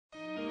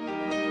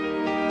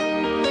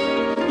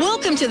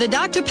Welcome to the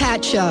Dr.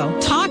 Pat Show.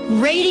 Talk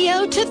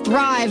radio to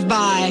thrive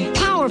by.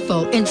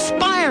 Powerful,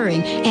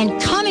 inspiring,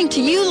 and coming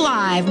to you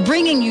live,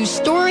 bringing you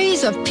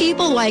stories of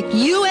people like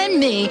you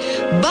and me,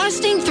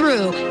 busting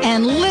through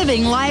and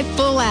living life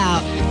full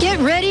out.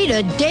 Get ready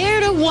to dare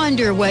to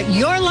wonder what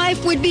your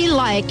life would be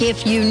like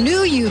if you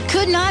knew you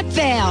could not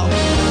fail.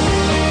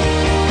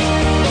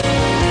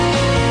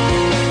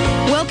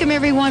 Welcome,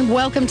 everyone.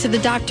 Welcome to the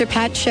Dr.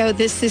 Pat Show.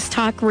 This is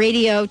Talk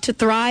Radio to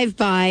Thrive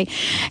By.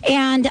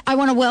 And I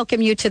want to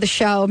welcome you to the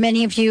show.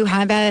 Many of you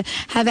have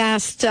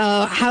asked,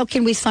 how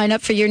can we sign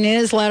up for your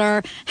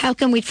newsletter? How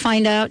can we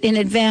find out in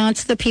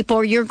advance the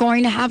people you're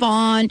going to have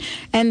on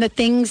and the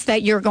things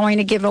that you're going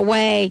to give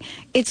away?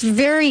 It's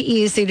very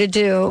easy to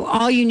do.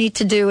 All you need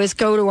to do is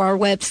go to our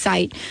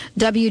website,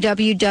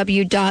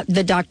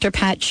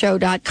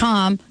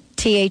 www.thedrpatshow.com,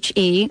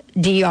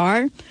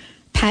 THEDR.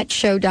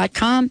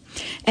 patshow.com,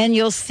 and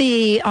you'll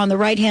see on the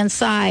right-hand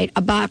side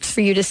a box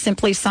for you to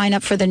simply sign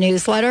up for the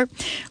newsletter.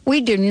 We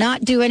do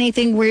not do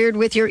anything weird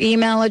with your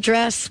email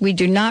address. We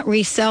do not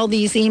resell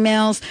these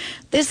emails.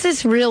 This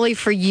is really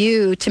for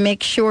you to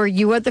make sure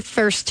you are the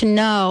first to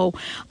know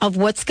of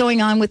what's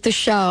going on with the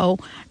show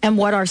and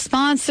what our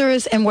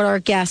sponsors and what our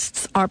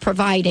guests are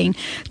providing.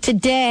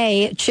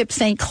 Today, Chip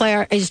St.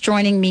 Clair is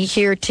joining me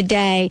here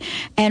today,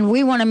 and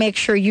we want to make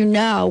sure you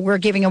know we're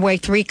giving away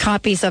 3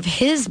 copies of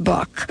his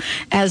book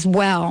as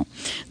well.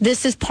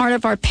 This is part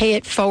of our Pay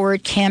It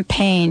Forward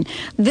campaign.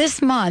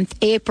 This month,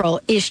 April,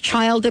 is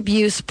Child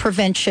Abuse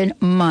Prevention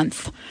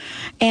Month,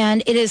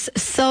 and it is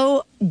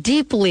so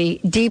deeply,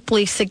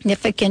 deeply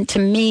significant to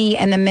me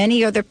and the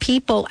many other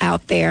people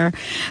out there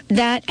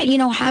that,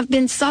 have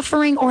been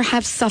suffering or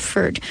have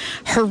suffered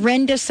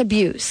horrendous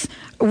abuse,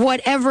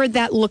 whatever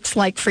that looks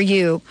like for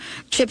you.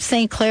 Chip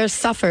St. Clair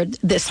suffered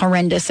this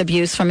horrendous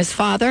abuse from his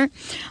father,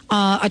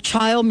 a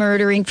child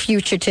murdering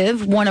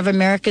fugitive, one of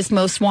America's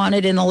most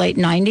wanted in the late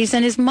 90s,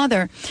 and his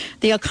mother,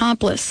 the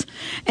accomplice.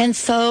 And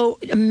so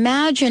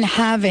imagine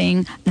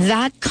having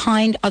that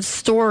kind of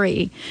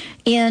story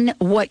in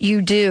what you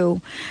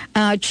do.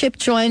 Chip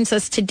joins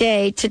us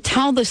today to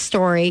tell the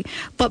story,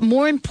 but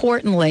more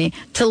importantly,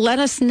 to let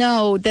us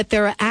know that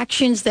there are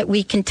actions that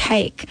we can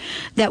take,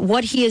 that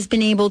what he has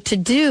been able to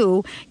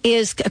do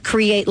is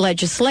create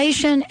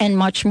legislation and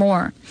much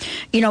more.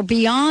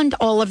 Beyond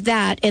all of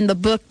that, in the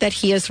book that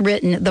he has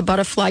written, The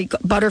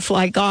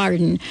Butterfly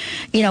Garden,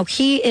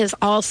 he is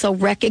also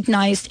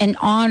recognized and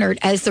honored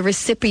as the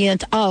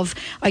recipient of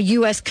a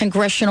U.S.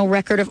 Congressional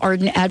Record of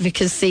Ardent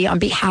Advocacy on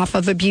behalf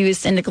of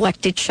abused and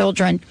neglected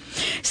children.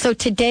 So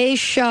today's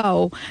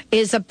show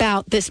is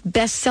about this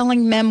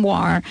best-selling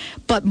memoir,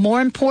 but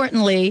more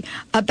importantly,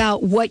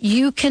 about what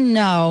you can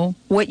know,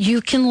 what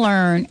you can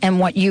learn, and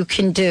what you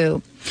can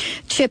do.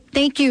 Chip,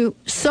 thank you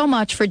so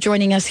much for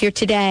joining us here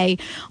today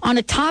on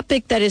a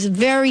topic that is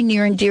very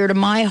near and dear to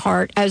my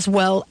heart as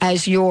well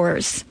as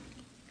yours.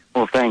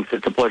 Well, thanks.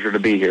 It's a pleasure to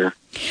be here.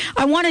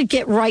 I want to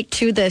get right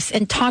to this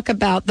and talk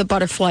about the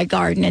Butterfly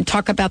Garden and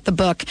talk about the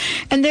book.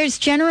 And there's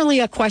generally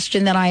a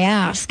question that I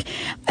ask.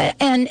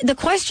 And the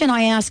question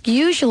I ask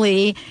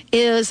usually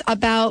is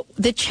about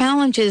the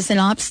challenges and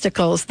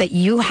obstacles that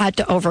you had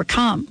to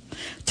overcome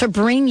to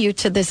bring you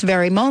to this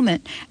very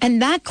moment.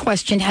 And that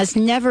question has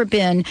never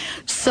been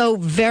so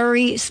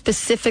very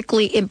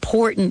specifically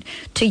important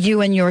to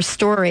you and your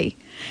story.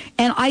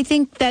 And I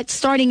think that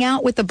starting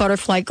out with the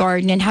Butterfly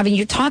Garden and having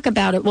you talk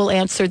about it will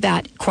answer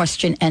that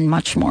question and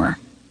much more.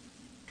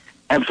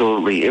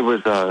 Absolutely. It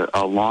was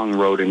a long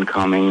road in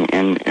coming.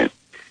 And,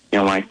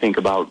 when I think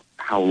about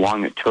how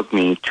long it took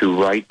me to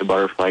write the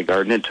Butterfly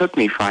Garden, it took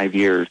me 5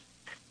 years.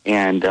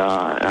 And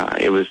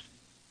it was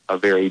a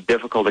very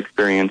difficult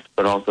experience,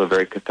 but also a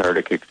very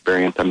cathartic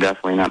experience. I'm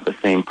definitely not the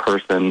same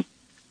person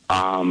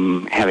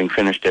having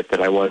finished it that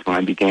I was when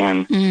I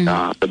began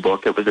the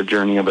book. It was a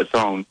journey of its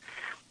own.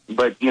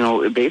 But,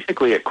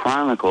 basically it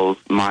chronicles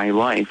my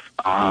life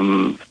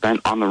spent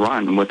on the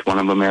run with one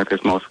of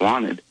America's most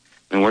wanted.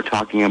 And we're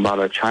talking about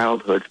a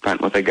childhood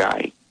spent with a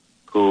guy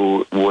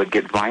who would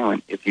get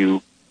violent if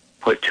you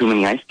put too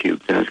many ice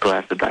cubes in his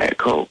glass of Diet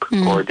Coke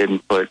or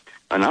didn't put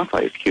enough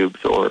ice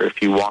cubes, or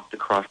if you walked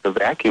across the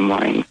vacuum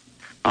line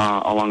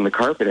along the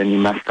carpet and you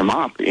messed him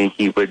up, and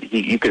you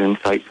could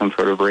incite some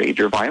sort of rage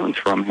or violence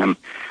from him.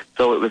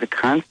 So it was a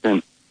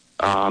constant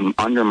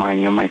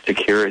undermining of my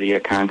security, a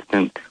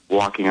constant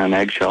walking on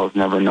eggshells,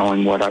 never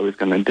knowing what I was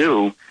going to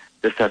do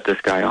to set this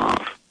guy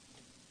off.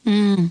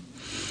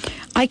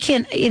 I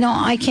can't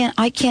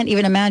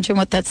even imagine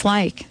what that's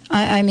like.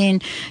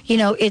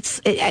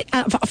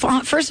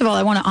 First of all,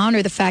 I want to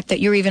honor the fact that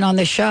you're even on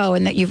the show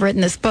and that you've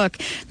written this book.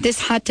 This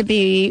had to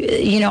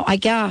be, I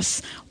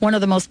guess, one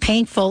of the most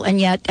painful and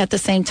yet at the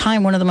same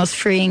time one of the most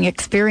freeing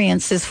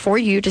experiences for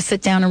you to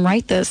sit down and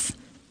write this.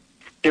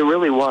 It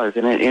really was,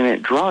 and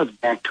it draws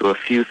back to a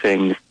few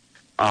things.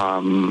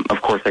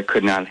 Of course, I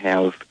could not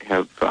have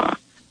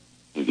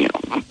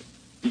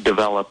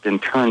developed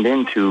and turned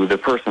into the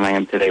person I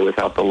am today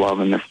without the love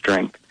and the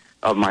strength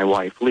of my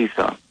wife,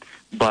 Lisa.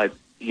 But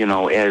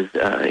as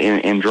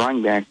in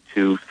drawing back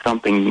to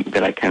something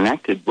that I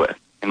connected with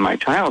in my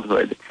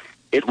childhood,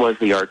 it was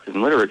the arts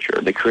and literature.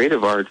 The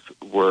creative arts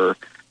were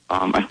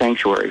a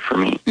sanctuary for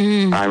me.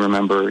 I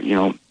remember,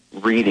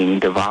 reading,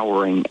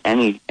 devouring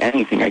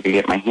anything I could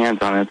get my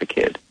hands on as a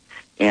kid.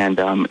 And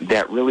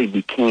that really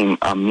became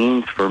a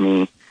means for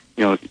me,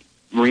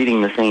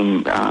 reading the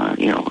same,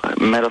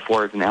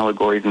 metaphors and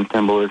allegories and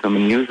symbolism,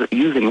 and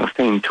using the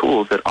same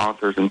tools that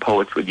authors and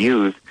poets would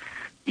use,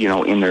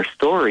 in their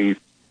stories.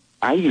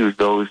 I use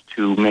those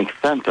to make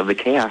sense of the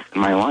chaos in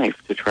my life,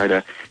 to try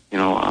to,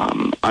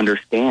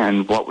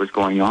 understand what was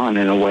going on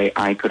in a way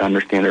I could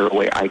understand it, or a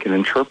way I could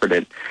interpret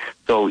it.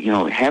 So,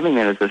 having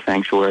that as a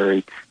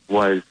sanctuary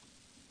was,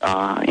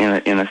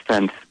 in a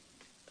sense,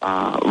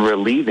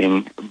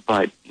 relieving,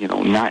 but,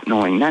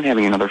 not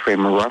having another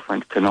frame of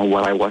reference to know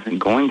what I wasn't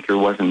going through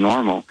wasn't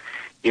normal.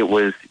 It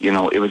was,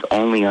 it was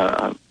only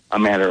a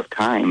matter of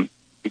time,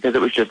 because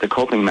it was just a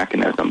coping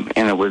mechanism.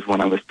 And it was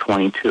when I was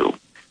 22,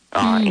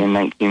 in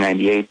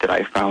 1998, that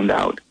I found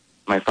out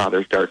my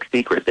father's dark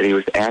secret, that he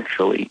was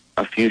actually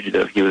a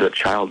fugitive. He was a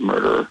child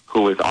murderer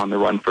who was on the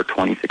run for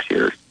 26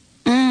 years.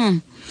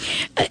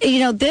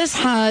 This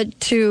had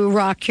to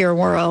rock your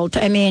world.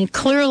 I mean,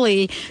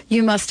 clearly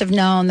you must have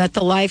known that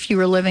the life you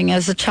were living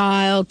as a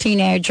child,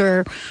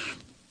 teenager,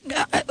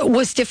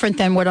 was different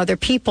than what other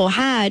people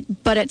had.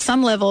 But at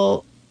some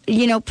level,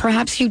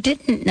 perhaps you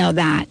didn't know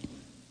that.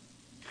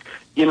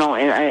 And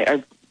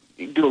I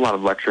do a lot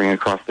of lecturing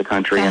across the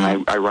country,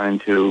 and I run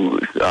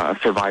into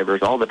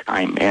survivors all the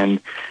time.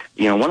 And,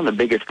 one of the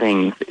biggest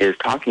things is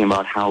talking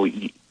about how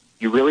you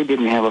really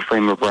didn't have a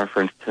frame of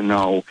reference to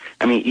know.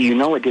 I mean,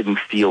 it didn't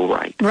feel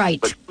right. Right.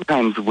 But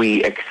sometimes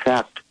we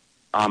accept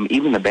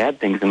even the bad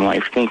things in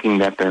life, thinking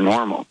that they're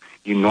normal.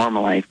 You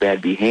normalize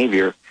bad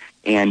behavior,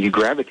 and you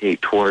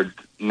gravitate towards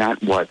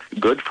not what's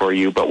good for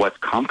you, but what's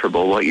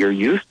comfortable, what you're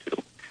used to,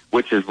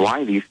 which is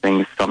why these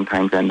things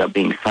sometimes end up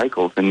being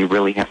cycles, and you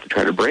really have to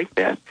try to break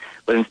that.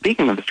 But in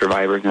speaking of the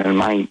survivors and in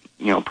my,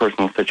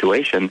 personal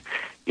situation,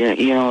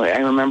 I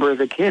remember as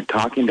a kid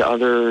talking to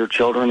other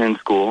children in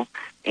school,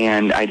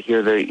 and I'd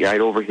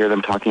overhear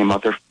them talking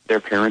about their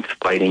parents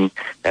fighting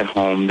at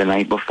home the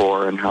night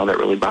before and how that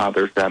really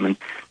bothers them. And,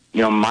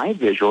 my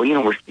visual,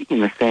 we're speaking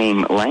the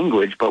same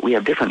language, but we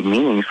have different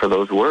meanings for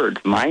those words.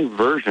 My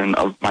version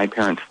of my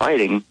parents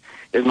fighting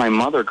is my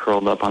mother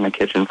curled up on the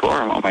kitchen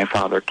floor while my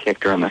father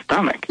kicked her in the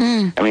stomach.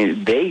 I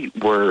mean, they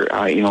were,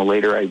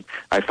 later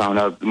I found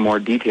out more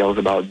details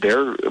about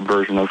their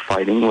version of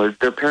fighting was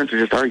their parents were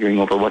just arguing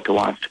over what to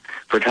watch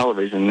for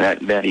television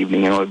that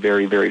evening, a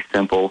very, very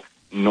simple,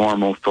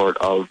 normal sort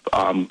of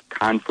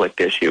conflict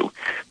issue.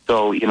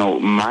 So,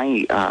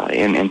 my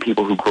and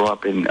people who grow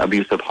up in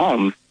abusive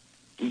homes,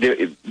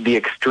 the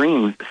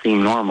extremes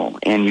seem normal,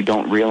 and you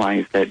don't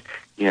realize that,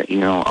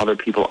 other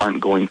people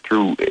aren't going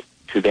through it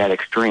to that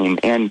extreme.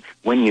 And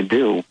when you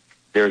do,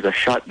 there's a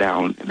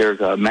shutdown.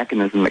 There's a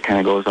mechanism that kind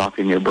of goes off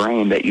in your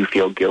brain that you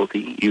feel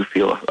guilty, you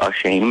feel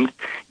ashamed,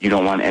 you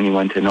don't want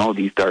anyone to know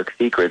these dark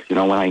secrets.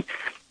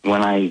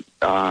 When I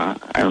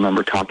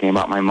remember talking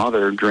about my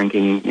mother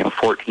drinking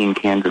 14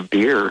 cans of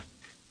beer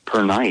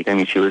per night. I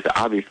mean, she was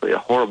obviously a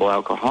horrible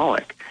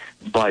alcoholic.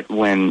 But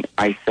when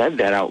I said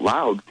that out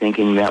loud,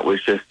 thinking that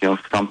was just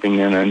something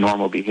in a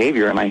normal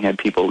behavior, and I had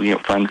people,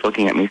 friends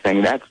looking at me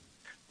saying that's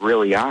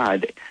really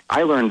odd,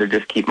 I learned to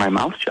just keep my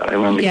mouth shut. I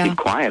learned to keep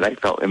quiet. I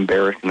felt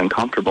embarrassed and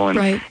uncomfortable,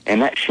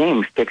 and that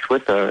shame sticks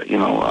with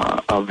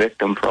a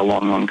victim for a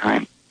long, long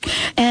time.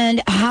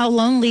 And how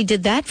lonely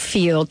did that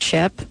feel,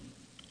 Chip?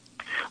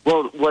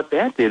 Well, what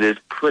that did is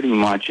pretty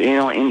much,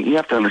 and you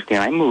have to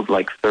understand, I moved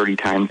like 30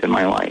 times in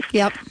my life.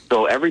 Yep.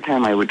 So every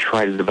time I would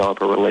try to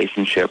develop a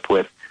relationship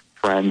with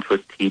friends,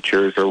 with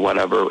teachers or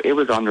whatever, it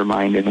was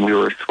undermined, and we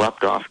were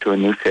swept off to a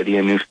new city,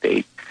 a new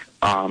state.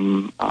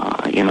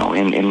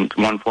 In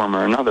one form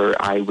or another,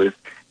 I was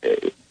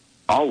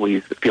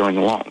always feeling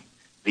alone.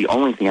 The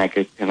only thing I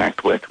could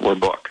connect with were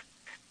books.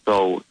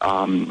 So,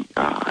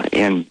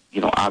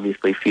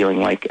 obviously feeling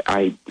like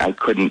I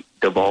couldn't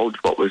divulge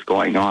what was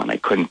going on. I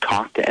couldn't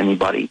talk to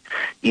anybody.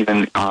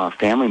 Even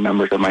family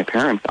members of my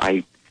parents,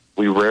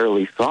 we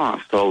rarely saw.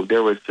 So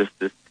there was just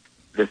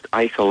this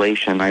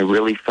isolation. I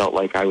really felt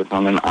like I was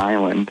on an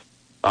island,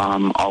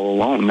 all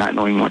alone, not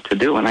knowing what to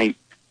do. And I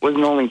was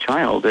an only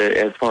child,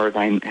 as far as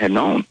I had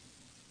known.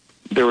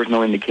 There was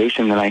no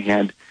indication that I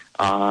had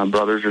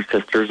brothers or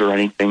sisters or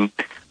anything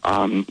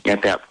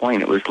at that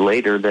point. It was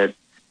later that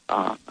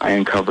I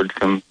uncovered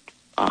some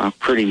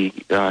pretty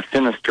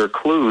sinister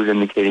clues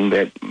indicating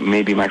that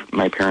maybe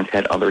my parents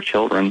had other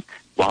children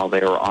while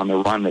they were on the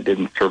run that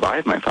didn't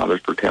survive my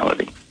father's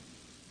brutality.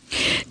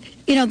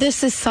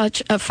 This is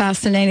such a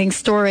fascinating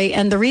story,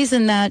 and the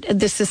reason that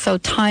this is so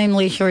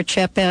timely here,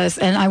 Chip, is,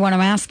 and I want to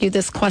ask you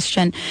this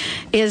question,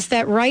 is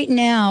that right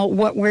now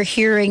what we're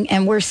hearing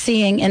and we're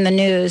seeing in the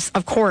news,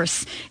 of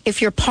course,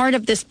 if you're part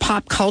of this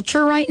pop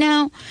culture right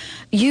now,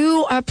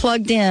 you are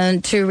plugged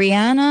in to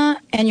Rihanna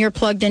and you're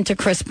plugged into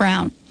Chris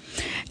Brown.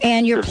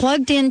 And you're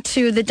plugged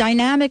into the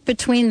dynamic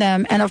between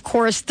them and, of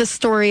course, the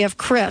story of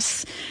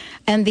Chris.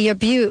 and the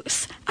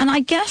abuse. And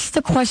I guess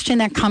the question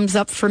that comes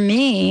up for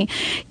me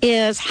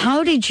is,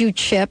 how did you,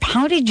 Chip,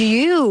 how did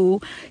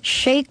you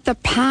shake the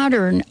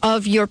pattern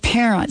of your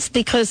parents?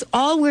 Because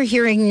all we're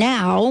hearing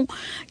now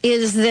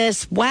is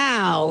this,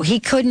 wow, he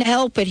couldn't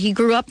help it. He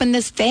grew up in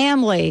this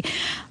family.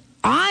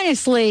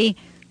 Honestly,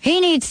 he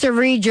needs to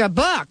read your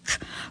book,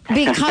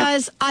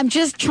 because I'm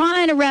just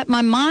trying to wrap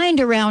my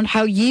mind around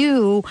how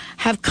you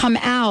have come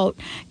out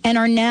and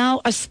are now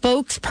a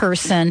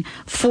spokesperson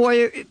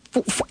for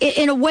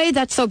in a way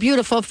that's so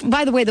beautiful.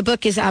 By the way, the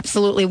book is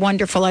absolutely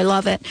wonderful. I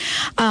love it.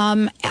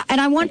 And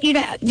I want you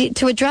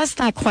to address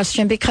that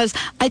question, because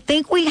I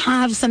think we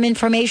have some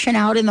information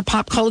out in the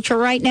pop culture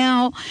right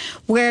now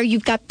where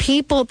you've got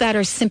people that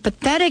are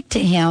sympathetic to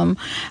him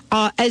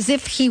as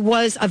if he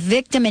was a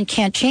victim and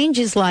can't change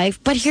his life.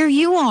 But here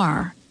you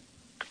are.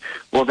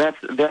 Well,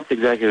 that's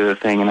exactly the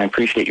thing, and I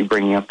appreciate you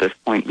bringing up this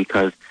point,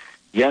 because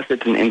yes,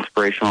 it's an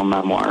inspirational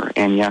memoir,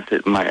 and yes,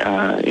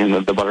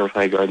 the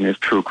Butterfly Garden is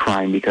true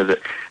crime, because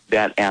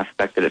that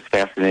aspect that it's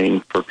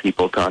fascinating for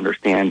people to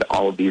understand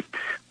all of these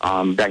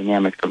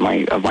dynamics of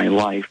my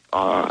life.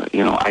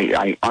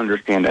 I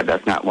understand that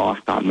that's not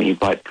lost on me,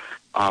 but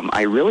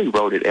I really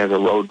wrote it as a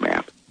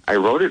roadmap. I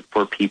wrote it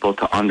for people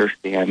to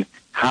understand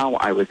how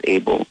I was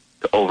able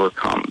to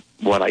overcome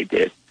what I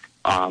did.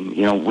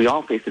 We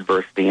all face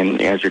adversity,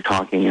 and as you're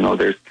talking,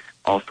 there's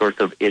all sorts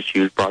of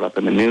issues brought up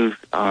in the news,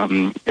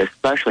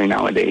 especially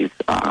nowadays.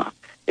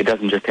 It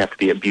doesn't just have to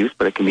be abuse,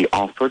 but it can be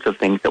all sorts of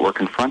things that we're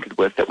confronted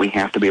with that we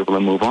have to be able to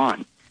move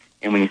on.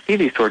 And when you see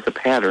these sorts of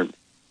patterns,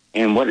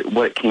 and what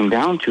it came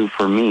down to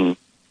for me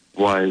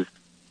was,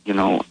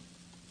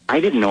 I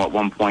didn't know at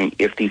one point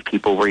if these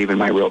people were even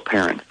my real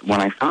parents.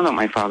 When I found out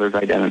my father's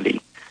identity,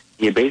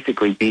 he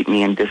basically beat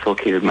me and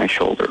dislocated my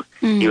shoulder.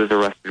 Mm. He was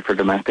arrested for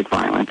domestic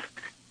violence,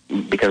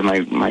 because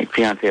my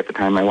fiance at the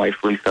time, my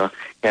wife Lisa,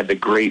 had the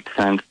great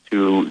sense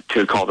to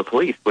call the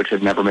police, which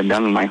had never been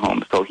done in my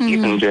home. So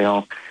he's in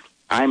jail.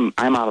 I'm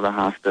out of the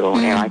hospital,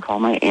 and I call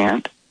my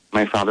aunt,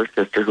 my father's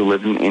sister, who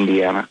lives in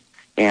Indiana,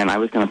 and I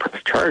was going to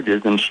press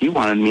charges, and she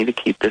wanted me to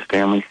keep this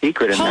family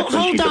secret. And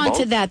hold on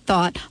to that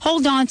thought.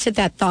 Hold on to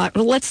that thought.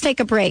 Well, let's take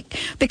a break,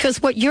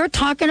 because what you're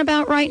talking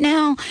about right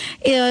now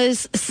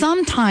is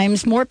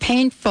sometimes more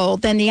painful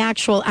than the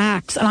actual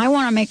acts, and I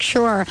want to make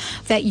sure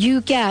that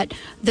you get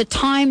the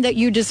time that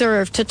you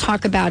deserve to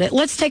talk about it.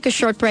 Let's take a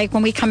short break.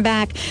 When we come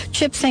back,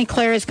 Chip St.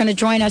 Clair is going to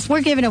join us.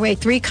 We're giving away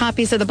 3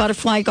 copies of The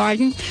Butterfly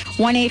Garden.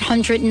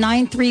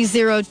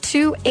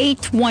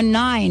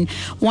 1-800-930-2819.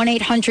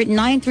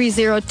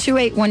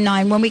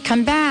 1-800-930-2819. When we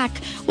come back,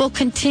 we'll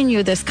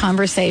continue this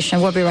conversation.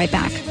 We'll be right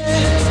back.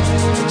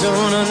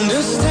 Don't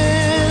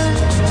understand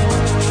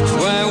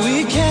why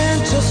we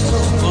can't just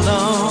hold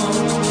on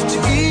to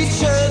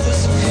each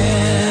other's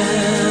hands.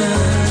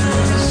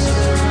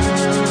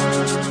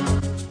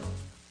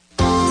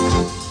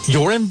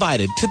 You're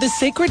invited to the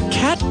Sacred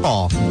Cat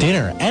Ball,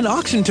 dinner, and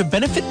auction to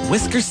benefit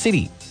Whisker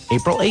City,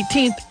 April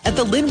 18th at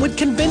the Linwood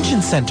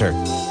Convention Center.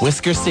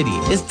 Whisker City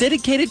is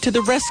dedicated to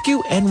the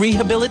rescue and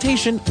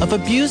rehabilitation of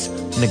abused,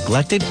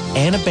 neglected,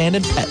 and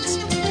abandoned pets.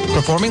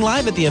 Performing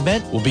live at the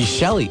event will be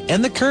Shelley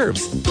and the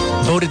Curves,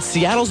 voted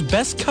Seattle's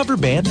best cover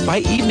band by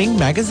Evening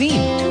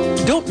Magazine.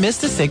 Don't miss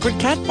the Sacred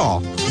Cat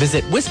Ball.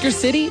 Visit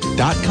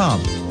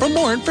whiskercity.com for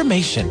more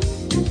information.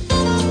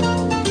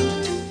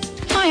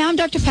 Hi, I'm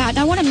Dr. Pat, and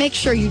I want to make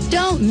sure you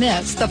don't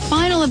miss the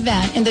final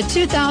event in the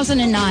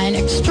 2009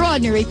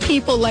 Extraordinary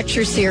People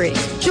Lecture Series.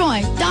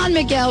 Join Don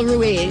Miguel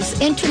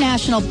Ruiz,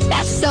 international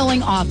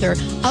best-selling author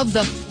of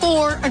The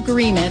 4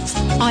 Agreements,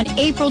 on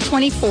April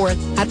 24th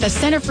at the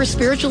Center for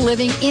Spiritual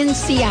Living in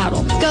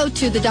Seattle. Go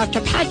to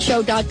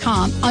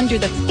thedrpatshow.com under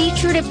the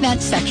featured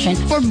event section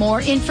for more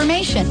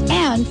information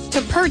and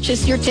to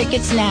purchase your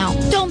tickets now.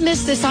 Don't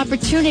miss this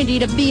opportunity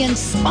to be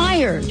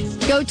inspired.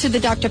 Go to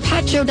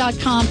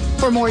thedrpatshow.com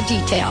for more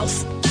details.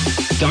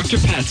 Dr.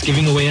 Pat's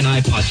giving away an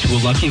iPod to a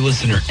lucky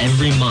listener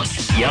every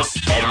month. Yep,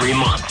 every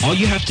month. All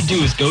you have to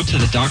do is go to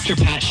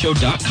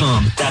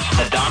thedrpatshow.com. That's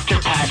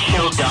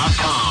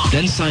thedrpatshow.com.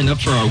 Then sign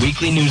up for our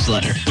weekly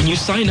newsletter. When you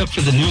sign up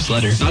for the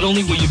newsletter, not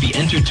only will you be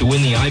entered to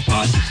win the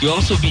iPod, you'll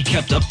also be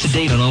kept up to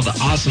date on all the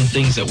awesome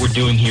things that we're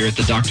doing here at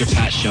the Dr.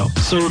 Pat Show.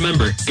 So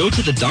remember, go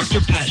to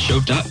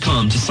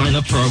thedrpatshow.com to sign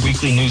up for our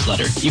weekly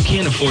newsletter. You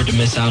can't afford to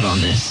miss out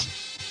on this.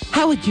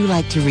 How would you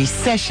like to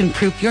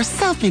recession-proof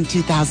yourself in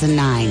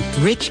 2009?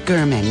 Rich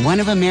Gurman, one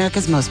of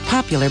America's most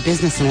popular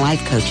business and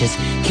life coaches,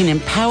 can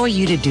empower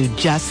you to do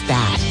just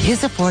that.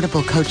 His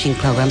affordable coaching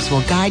programs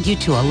will guide you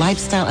to a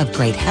lifestyle of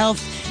great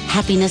health,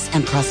 happiness,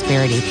 and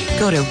prosperity.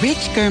 Go to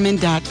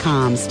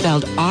richgerman.com,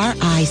 spelled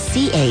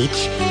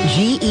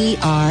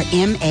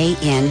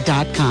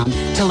RICHGERMAN.com,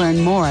 to learn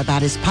more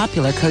about his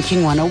popular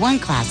Coaching 101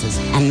 classes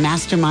and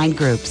mastermind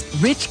groups.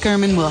 Rich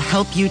Gurman will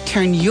help you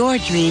turn your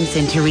dreams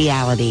into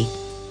reality.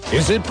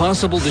 Is it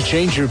possible to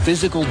change your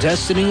physical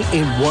destiny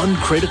in one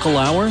critical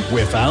hour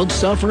without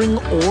suffering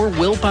or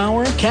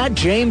willpower? Kat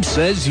James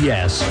says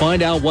yes.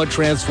 Find out what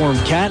transformed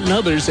Kat and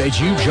others as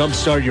you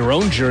jumpstart your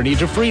own journey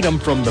to freedom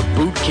from the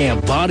boot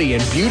camp body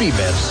and beauty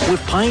myths. With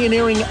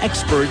pioneering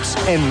experts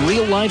and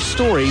real-life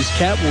stories,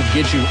 Kat will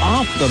get you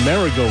off the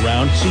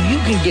merry-go-round so you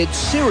can get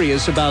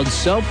serious about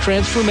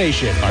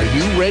self-transformation. Are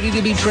you ready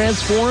to be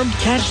transformed?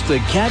 Catch the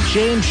Kat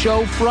James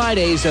Show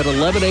Fridays at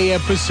 11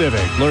 a.m. Pacific.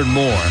 Learn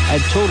more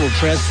at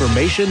TotalTransformation.com.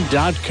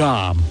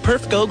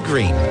 Perf Go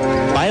Green.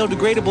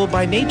 Biodegradable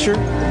by nature,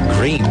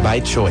 green by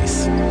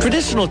choice.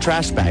 Traditional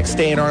trash bags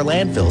stay in our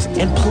landfills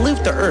and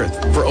pollute the earth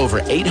for over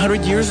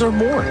 800 years or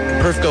more.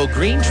 Perf Go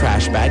Green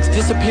trash bags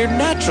disappear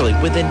naturally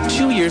within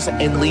 2 years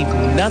and leave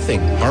nothing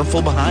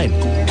harmful behind.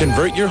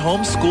 Convert your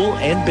home, school,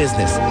 and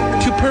business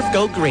to Perf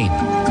Go Green.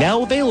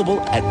 Now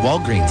available at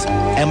Walgreens,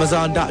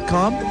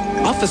 Amazon.com,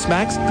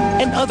 OfficeMax,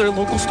 and other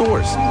local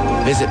stores.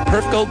 Visit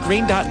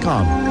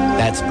perfgogreen.com.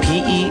 That's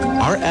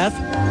PERF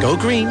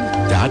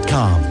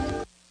gogreen.com.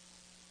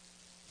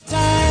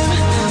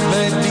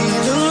 Might be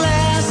the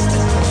last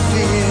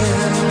fear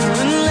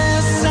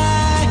unless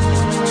I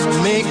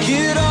make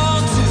it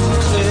all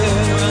too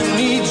clear. I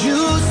need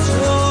you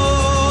so.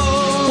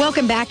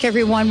 Welcome back,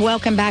 everyone.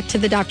 Welcome back to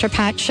the Dr.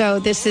 Pat Show.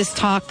 This is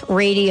Talk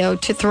Radio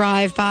to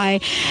Thrive By.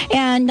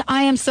 And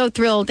I am so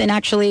thrilled and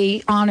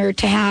actually honored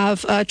to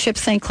have Chip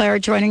St. Clair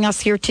joining us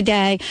here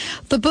today.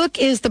 The book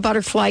is The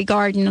Butterfly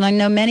Garden, and I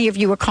know many of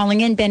you are calling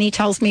in. Benny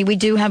tells me we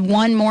do have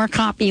one more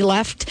copy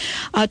left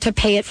to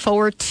pay it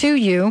forward to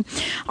you.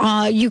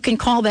 You can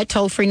call that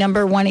toll-free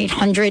number,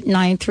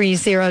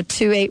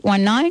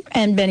 1-800-930-2819,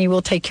 and Benny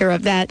will take care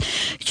of that.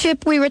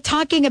 Chip, we were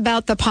talking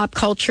about the pop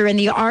culture and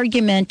the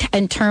argument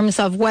in terms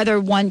of whether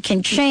one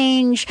can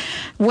change,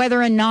 whether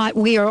or not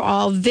we are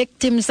all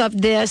victims of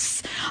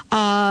this,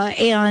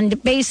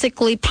 and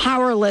basically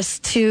powerless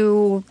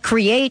to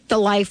create the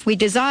life we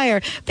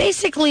desire.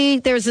 Basically,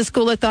 there's a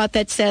school of thought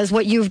that says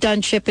what you've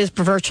done, Chip, is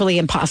virtually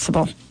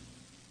impossible.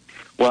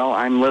 Well,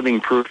 I'm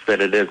living proof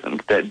that it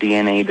isn't, that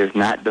DNA does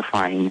not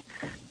define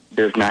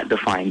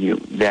you,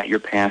 that your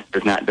past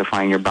does not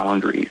define your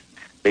boundaries,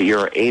 that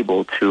you're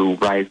able to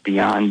rise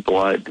beyond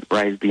blood,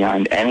 rise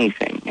beyond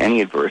anything,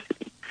 any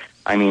adversity.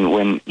 I mean,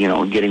 when,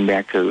 getting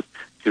back to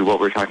what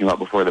we were talking about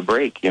before the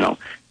break,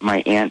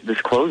 my aunt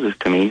discloses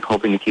to me,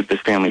 hoping to keep this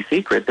family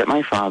secret, that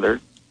my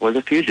father was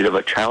a fugitive,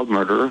 a child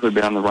murderer who had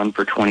been on the run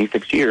for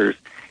 26 years,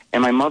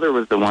 and my mother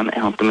was the one that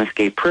helped him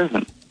escape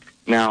prison.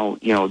 Now,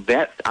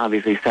 that's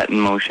obviously set in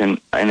motion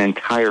an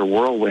entire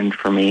whirlwind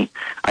for me.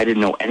 I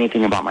didn't know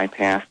anything about my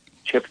past.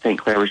 Chip St.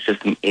 Clair was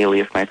just an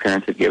alias my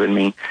parents had given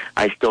me.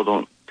 I still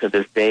don't, to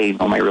this day,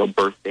 know my real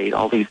birth date.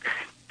 All these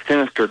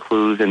sinister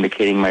clues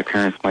indicating my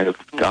parents might have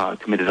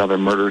committed other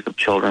murders of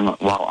children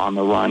while on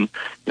the run.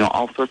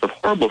 All sorts of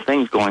horrible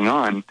things going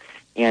on.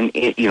 And,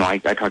 I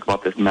talk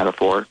about this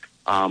metaphor,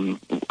 or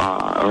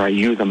I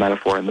use a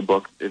metaphor in the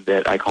book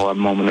that I call a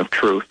moment of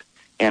truth.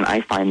 And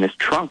I find this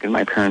trunk in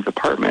my parents'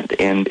 apartment,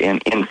 and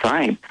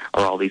inside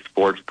are all these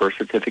forged birth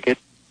certificates,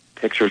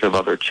 pictures of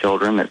other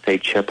children that say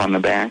Chip on the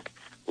back,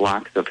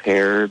 locks of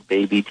hair,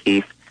 baby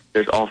teeth.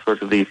 There's all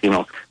sorts of these,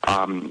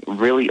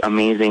 really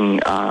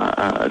amazing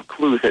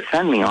clues that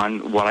send me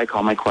on what I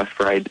call my quest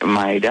for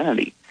my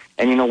identity.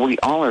 And, we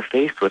all are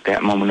faced with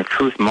that moment of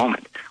truth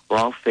moment. We're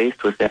all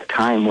faced with that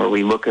time where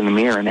we look in the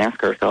mirror and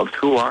ask ourselves,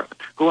 who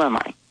am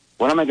I?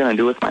 What am I going to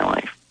do with my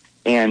life?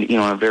 And, in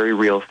a very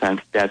real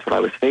sense, that's what I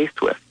was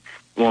faced with.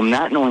 Well,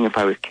 not knowing if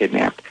I was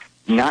kidnapped,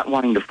 not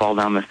wanting to fall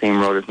down the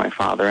same road as my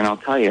father. And I'll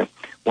tell you,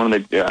 one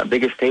of the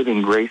biggest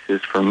saving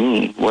graces for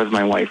me was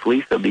my wife,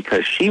 Lisa,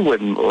 because she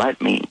wouldn't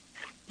let me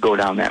go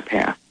down that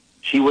path.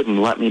 She wouldn't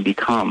let me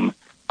become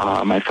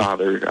my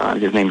father.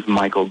 His name's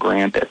Michael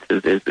Grant.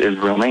 That's his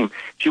real name.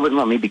 She wouldn't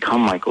let me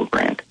become Michael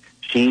Grant.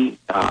 She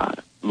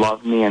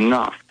loved me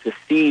enough to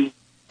see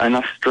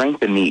enough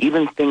strength in me,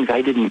 even things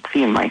I didn't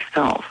see in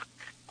myself,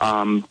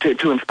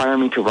 to inspire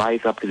me to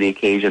rise up to the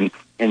occasion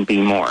and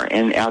be more.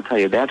 And I'll tell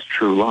you, that's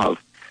true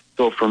love.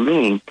 So for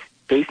me,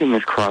 facing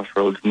this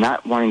crossroads,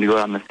 not wanting to go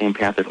down the same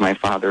path as my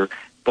father,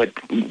 but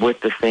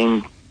with the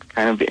same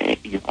kind of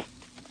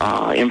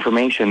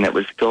information that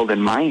was filled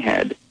in my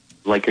head,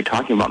 like you're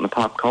talking about in the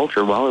pop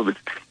culture, well,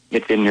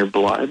 it's in your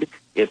blood.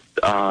 It's,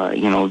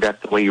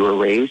 that's the way you were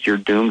raised. You're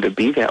doomed to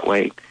be that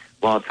way.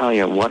 Well, I'll tell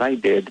you, what I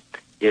did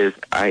is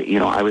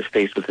I was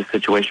faced with a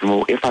situation.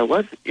 Well, if I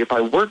were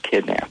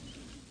kidnapped,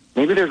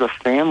 maybe there's a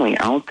family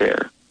out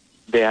there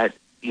that,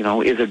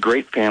 is a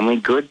great family,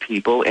 good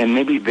people, and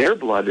maybe their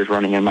blood is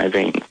running in my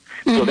veins.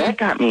 Mm-hmm. So that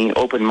got me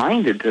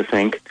open-minded to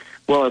think,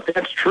 well, if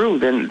that's true,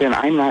 then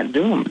I'm not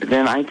doomed.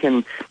 Then I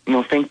can,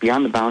 think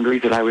beyond the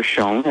boundaries that I was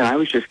shown, and I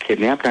was just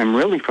kidnapped. I'm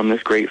really from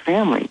this great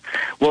family.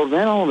 Well,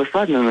 then all of a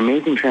sudden, an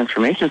amazing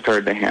transformation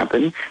started to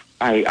happen.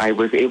 I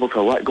was able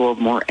to let go of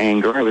more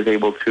anger. I was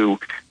able to,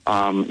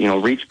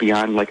 reach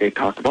beyond, like I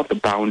talked about, the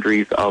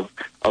boundaries of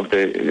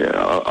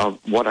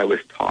what I was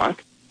taught,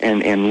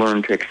 and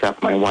learn to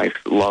accept my wife's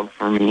love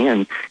for me.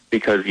 And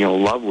because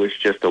love was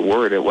just a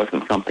word, it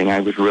wasn't something I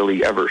was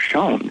really ever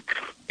shown.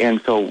 And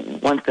so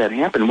once that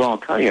happened, well, I'll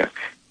tell you,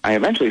 I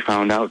eventually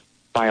found out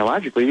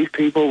biologically these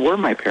people were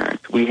my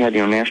parents. We had,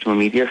 national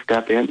media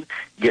step in,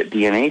 get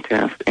DNA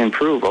tests, and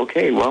prove,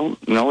 okay, well,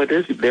 no, it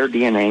is their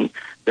DNA,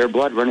 their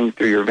blood running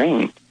through your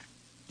veins.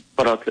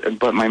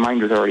 But my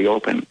mind was already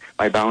open.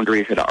 My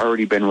boundaries had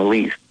already been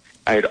released.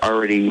 I had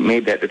already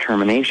made that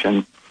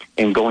determination.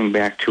 And going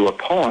back to a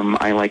poem,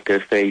 I like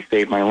to say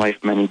saved my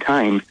life many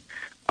times.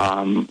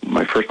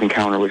 My first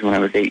encounter was when I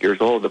was 8 years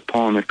old. The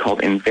poem is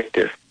called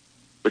Invictus,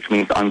 which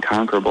means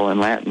unconquerable in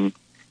Latin.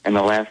 And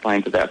the last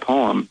lines of that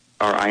poem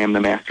are, I am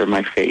the master of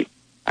my fate.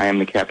 I am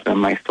the captain of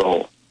my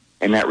soul.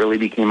 And that really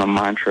became a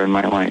mantra in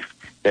my life,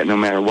 that no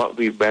matter what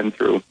we've been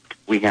through,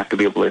 we have to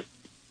be able to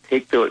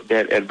take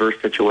that adverse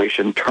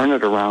situation, turn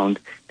it around,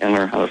 and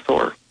learn how to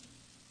soar.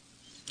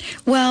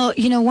 Well,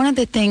 one of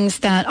the things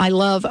that I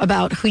love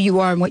about who you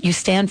are and what you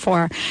stand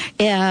for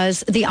is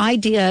the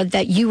idea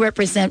that you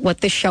represent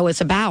what this show is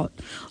about.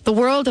 The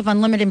world of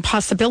unlimited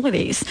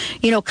possibilities,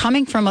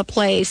 coming from a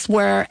place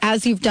where,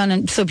 as you've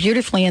done so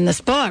beautifully in this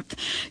book,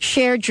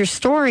 shared your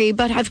story,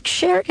 but have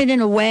shared it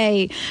in a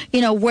way,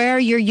 where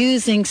you're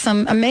using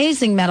some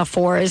amazing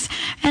metaphors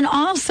and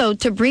also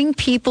to bring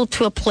people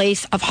to a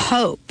place of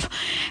hope.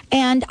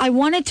 And I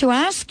wanted to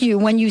ask you,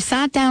 when you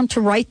sat down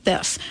to write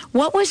this,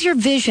 what was your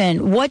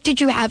vision? What did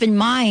you have in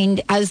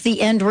mind as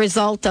the end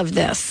result of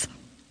this?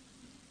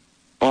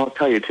 Well, I'll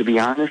tell you, to be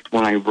honest,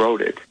 when I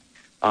wrote it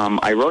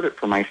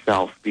for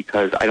myself,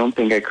 because I don't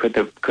think I could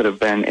have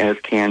been as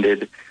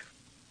candid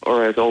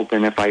or as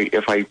open if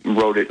I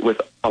wrote it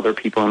with other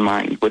people in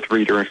mind, with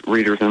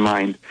readers in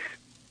mind.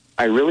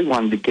 I really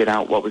wanted to get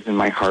out what was in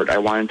my heart. I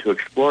wanted to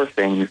explore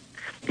things,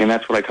 and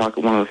that's what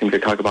one of the things I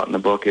talk about in the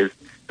book is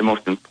the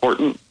most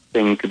important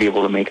thing to be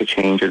able to make a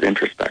change is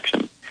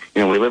introspection.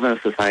 We live in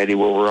a society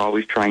where we're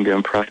always trying to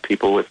impress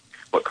people with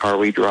what car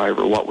we drive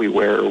or what we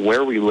wear or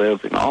where we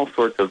live and all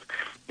sorts of,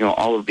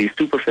 all of these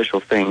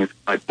superficial things.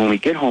 But when we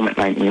get home at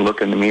night and we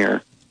look in the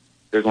mirror,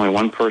 there's only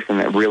one person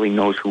that really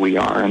knows who we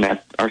are, and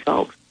that's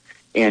ourselves.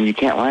 And you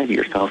can't lie to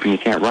yourself, and you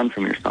can't run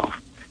from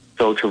yourself.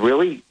 So to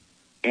really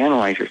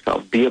analyze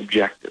yourself, be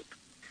objective,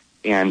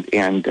 and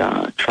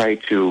try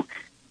to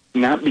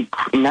not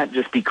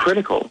just be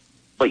critical,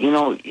 but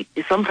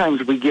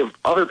sometimes we give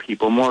other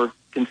people more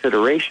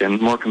consideration,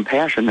 more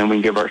compassion than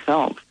we give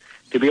ourselves.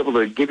 To be able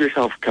to give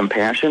yourself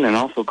compassion and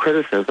also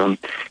criticism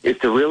is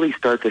to really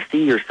start to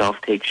see yourself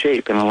take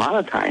shape. And a lot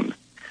of times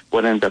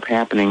what ends up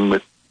happening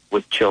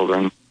with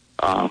children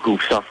who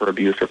suffer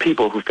abuse or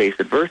people who face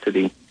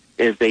adversity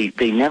is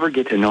they never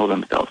get to know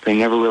themselves. They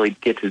never really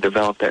get to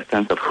develop that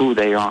sense of who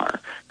they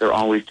are. They're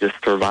always just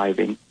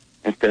surviving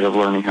instead of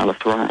learning how to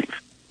thrive.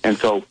 And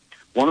so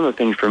one of the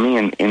things for me,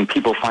 and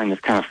people find this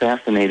kind of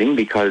fascinating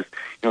because,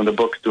 the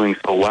book's doing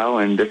so well,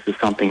 and this is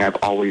something I've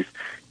always,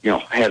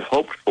 had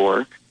hoped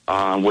for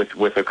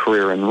with a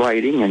career in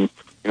writing, and,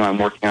 I'm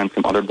working on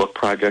some other book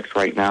projects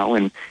right now,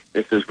 and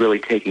this is really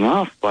taking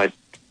off, but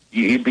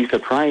you'd be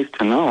surprised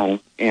to know,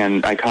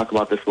 and I talk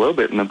about this a little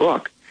bit in the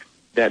book,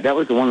 that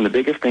was one of the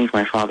biggest things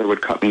my father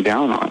would cut me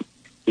down on.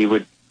 He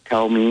would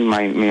tell me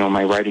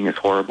my writing is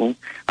horrible.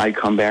 I'd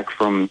come back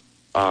from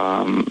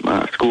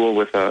school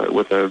with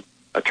a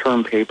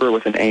term paper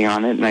with an A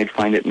on it, and I'd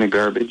find it in the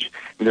garbage.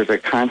 And there's a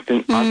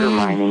constant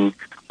undermining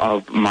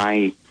of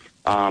my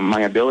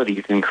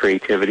abilities in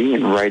creativity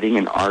and writing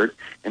and art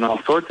and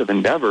all sorts of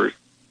endeavors.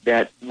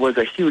 That was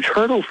a huge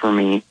hurdle for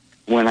me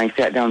when I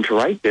sat down to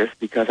write this,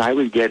 because I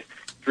would get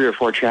 3 or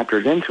 4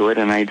 chapters into it,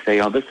 and I'd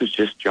say, oh, this is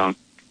just junk.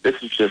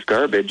 This is just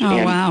garbage. Oh,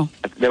 and wow.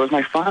 That was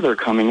my father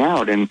coming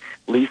out, and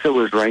Lisa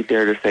was right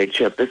there to say,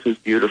 Chip, this is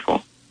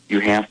beautiful.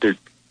 You have to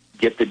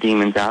get the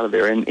demons out of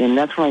there. And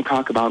that's when I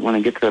talk about, when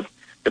I get to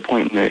the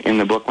point in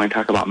the book when I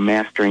talk about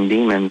mastering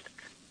demons,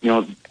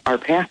 our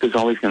past is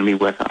always going to be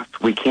with us.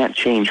 We can't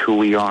change who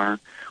we are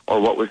or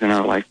what was in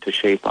our life to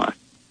shape us,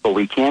 but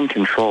we can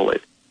control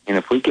it. And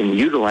if we can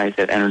utilize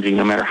that energy,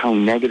 no matter how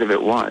negative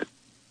it was,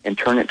 and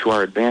turn it to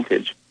our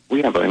advantage,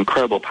 we have an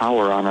incredible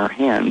power on our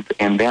hands,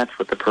 and that's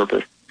what the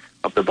purpose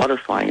of the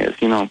butterfly is.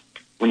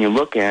 When you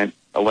look at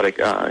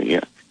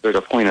there's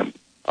a point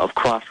of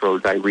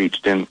crossroads I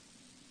reached, and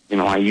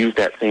I use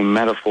that same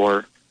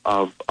metaphor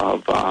of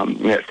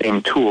that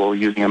same tool,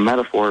 using a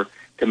metaphor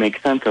to make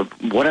sense of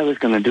what I was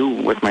going to do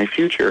with my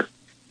future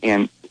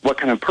and what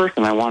kind of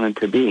person I wanted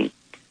to be.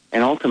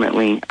 And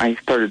ultimately, I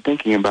started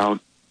thinking about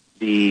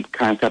the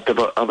concept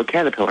of a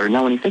caterpillar.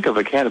 Now, when you think of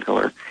a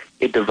caterpillar,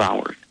 it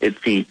devours, it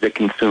feeds, it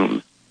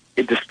consumes,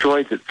 it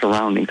destroys its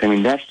surroundings. I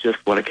mean, that's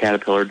just what a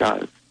caterpillar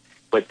does.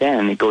 But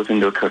then it goes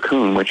into a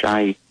cocoon, which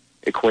I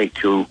equate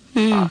to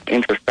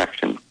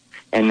introspection.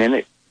 And then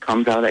it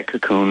comes out of that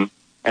cocoon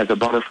as a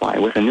butterfly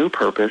with a new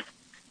purpose.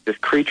 This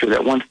creature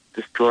that once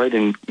destroyed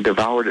and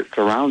devoured its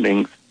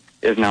surroundings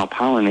is now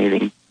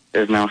pollinating,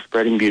 is now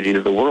spreading beauty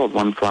to the world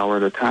one flower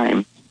at a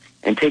time.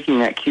 And taking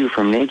that cue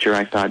from nature,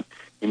 I thought,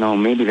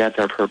 maybe that's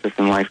our purpose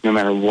in life. No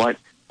matter what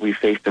we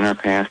faced in our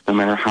past, no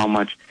matter how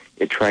much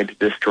it tried to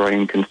destroy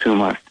and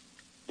consume us,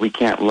 we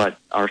can't let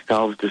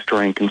ourselves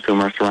destroy and consume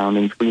our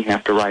surroundings. We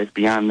have to rise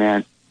beyond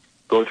that,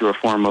 go through a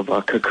form of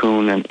a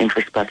cocoon and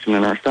introspection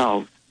in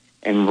ourselves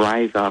and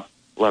rise up,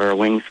 let our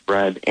wings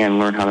spread, and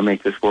learn how to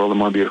make this world a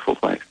more beautiful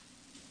place.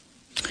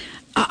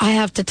 I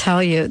have to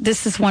tell you,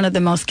 this is one of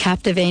the most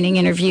captivating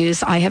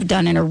interviews I have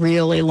done in a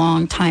really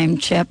long time,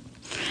 Chip.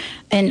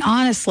 And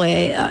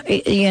honestly,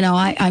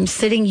 I'm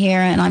sitting here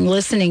and I'm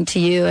listening to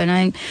you,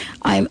 and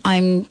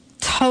I'm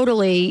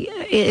totally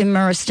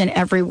immersed in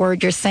every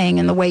word you're saying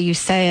and the way you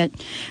say it.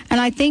 And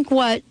I think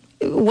what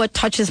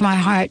touches my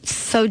heart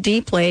so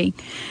deeply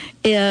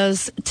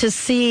is to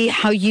see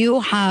how you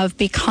have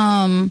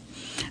become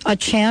a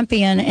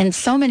champion in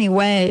so many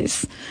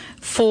ways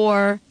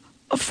for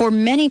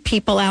many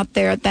people out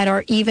there that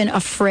are even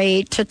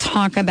afraid to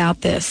talk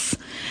about this.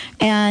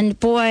 And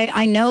boy,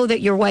 I know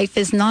that your wife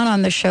is not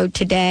on the show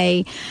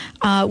today.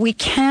 We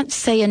can't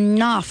say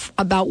enough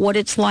about what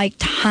it's like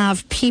to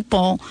have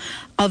people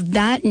of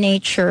that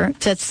nature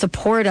that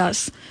support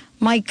us.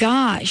 My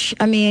gosh,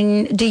 I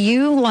mean, do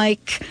you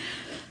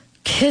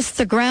kiss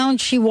the ground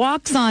she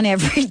walks on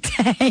every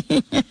day?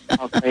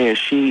 I'll tell you,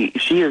 she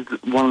is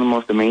one of the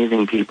most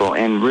amazing people,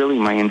 and really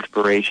my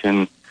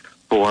inspiration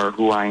for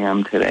who I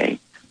am today.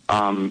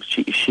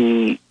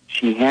 She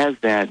has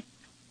that,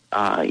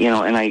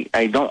 and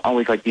I don't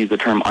always like to use the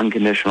term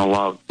unconditional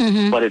love,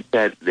 but it's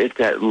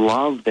that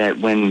love that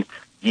when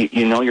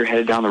you know you're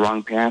headed down the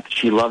wrong path,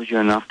 she loves you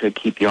enough to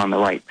keep you on the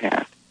right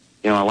path.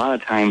 A lot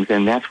of times,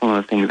 and that's one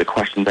of the things, the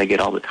questions I get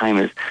all the time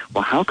is,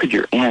 well, how could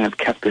your aunt have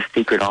kept this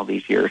secret all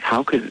these years?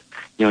 How could,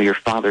 your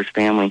father's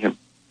family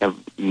have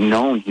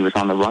known he was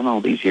on the run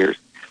all these years?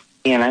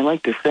 And I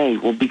like to say,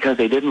 well, because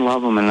they didn't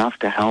love him enough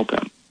to help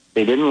him.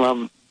 They didn't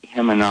love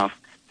him enough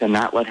to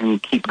not let him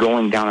keep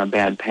going down a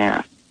bad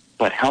path,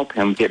 but help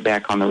him get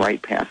back on the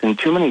right path. And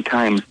too many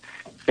times,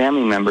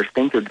 family members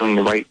think they're doing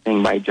the right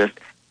thing by just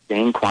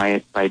staying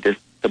quiet, by just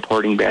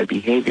supporting bad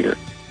behavior.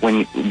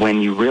 When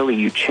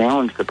you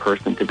challenge the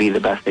person to be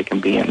the best they can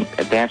be, and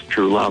that's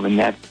true love, and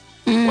that's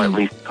what at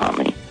least taught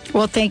me.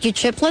 Well, thank you,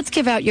 Chip. Let's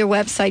give out your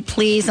website,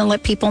 please, and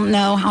let people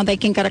know how they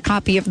can get a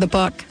copy of the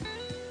book.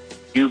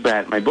 You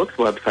bet. My book's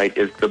website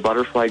is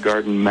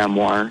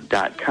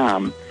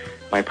thebutterflygardenmemoir.com.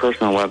 My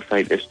personal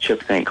website is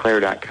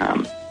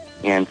chipstclair.com.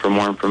 And for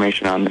more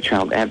information on the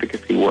child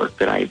advocacy work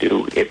that I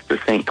do, it's the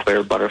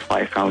Clair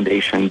Butterfly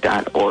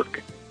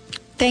Foundation.org.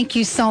 Thank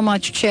you so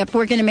much, Chip.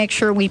 We're going to make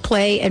sure we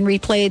play and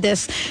replay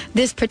this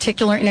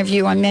particular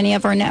interview on many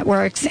of our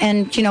networks.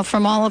 And,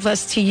 from all of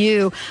us to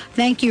you,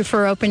 thank you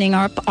for opening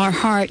up our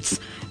hearts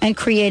and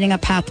creating a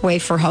pathway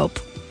for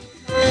hope.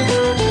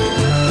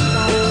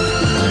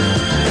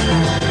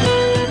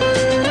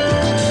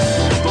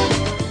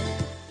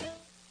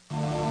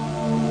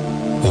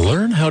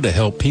 Learn how to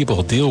help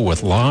people deal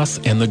with loss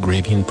and the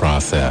grieving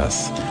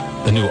process.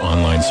 The new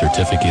online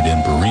certificate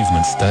in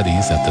bereavement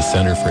studies at the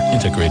Center for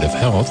Integrative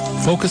Health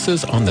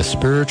focuses on the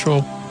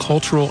spiritual,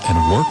 cultural,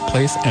 and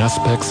workplace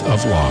aspects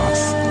of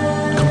loss.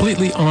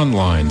 Completely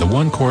online, the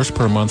one course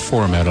per month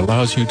format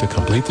allows you to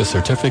complete the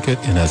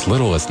certificate in as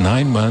little as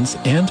 9 months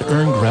and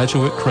earn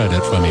graduate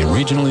credit from a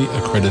regionally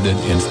accredited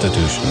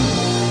institution.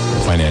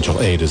 Financial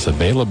aid is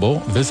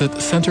available. Visit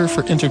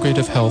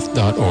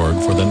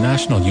centerforintegrativehealth.org for the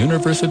National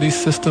University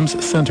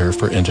Systems Center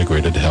for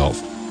Integrated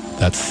Health.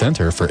 That's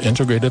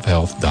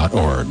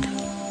centerforintegrativehealth.org.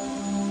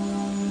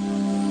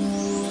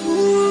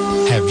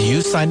 Have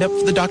you signed up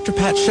for the Dr.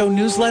 Pat Show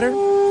newsletter?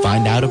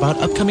 Find out about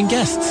upcoming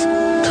guests,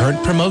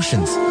 current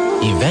promotions,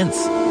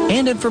 events,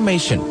 and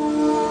information.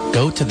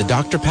 Go to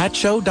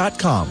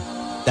thedrpatshow.com.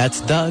 That's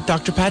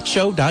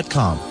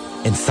thedrpatshow.com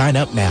and sign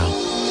up now.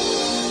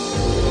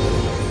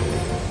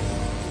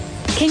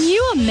 Can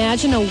you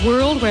imagine a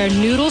world where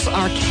noodles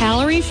are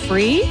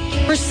calorie-free?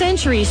 For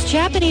centuries,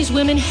 Japanese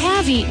women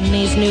have eaten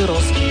these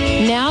noodles.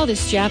 Now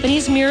this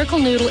Japanese miracle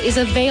noodle is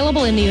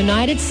available in the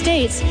United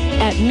States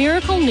at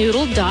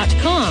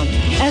miraclenoodle.com.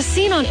 As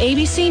seen on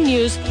ABC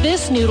News,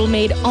 this noodle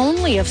made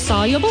only of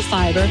soluble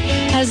fiber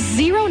has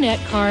 0 net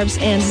carbs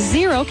and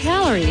 0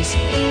 calories.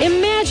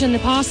 Imagine the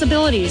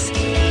possibilities.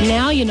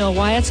 Now you know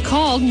why it's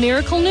called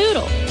Miracle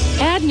Noodle.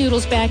 Add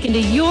noodles back into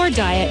your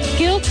diet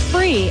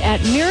guilt-free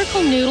at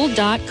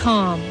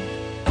miraclenoodle.com.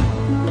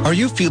 Are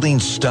you feeling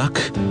stuck?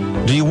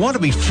 Do you want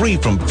to be free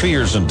from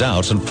fears and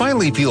doubts and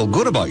finally feel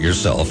good about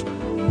yourself,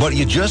 but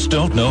you just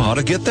don't know how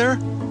to get there?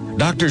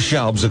 Dr.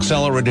 Schaub's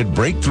Accelerated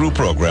Breakthrough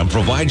Program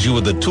provides you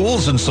with the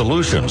tools and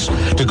solutions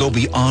to go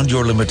beyond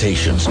your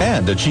limitations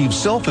and achieve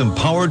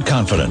self-empowered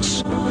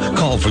confidence.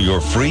 Call for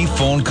your free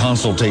phone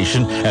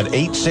consultation at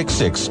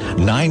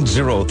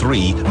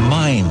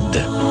 866-903-MIND.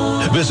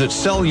 Visit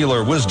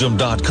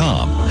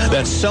cellularwisdom.com.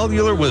 That's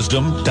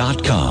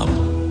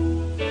cellularwisdom.com.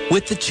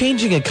 With the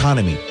changing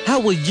economy, how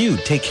will you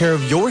take care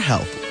of your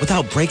health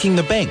without breaking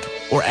the bank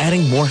or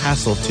adding more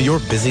hassle to your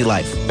busy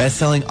life?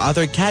 Best-selling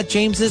author Kat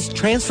James's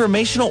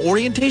transformational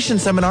orientation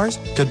seminars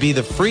could be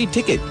the free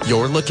ticket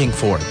you're looking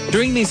for.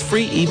 During these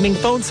free evening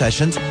phone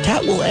sessions,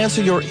 Kat will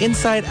answer your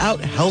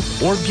inside-out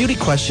health or beauty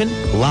question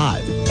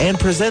live and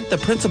present the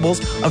principles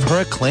of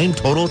her acclaimed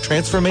total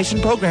transformation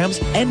programs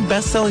and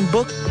best-selling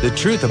book, The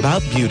Truth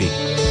About Beauty.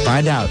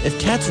 Find out if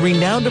Kat's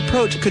renowned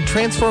approach could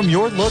transform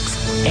your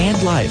looks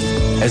and life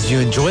as you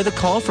enjoy the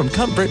call from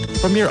comfort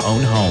from your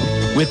own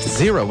home. With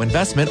zero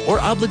investment or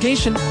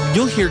obligation,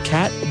 you'll hear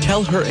Kat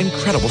tell her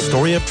incredible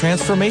story of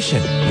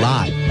transformation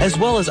live, as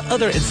well as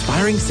other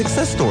inspiring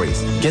success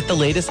stories. Get the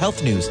latest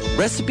health news,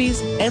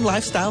 recipes, and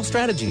lifestyle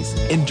strategies.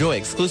 Enjoy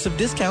exclusive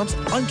discounts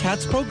on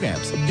Kat's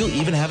programs. You'll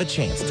even have a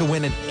chance to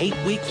win an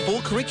 8-week full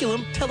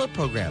curriculum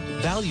teleprogram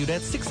valued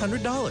at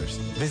 $600.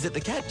 Visit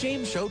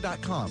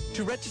thekatjamesshow.com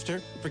to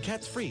register for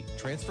Kat's free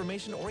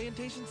transformation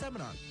orientation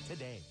seminar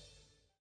today.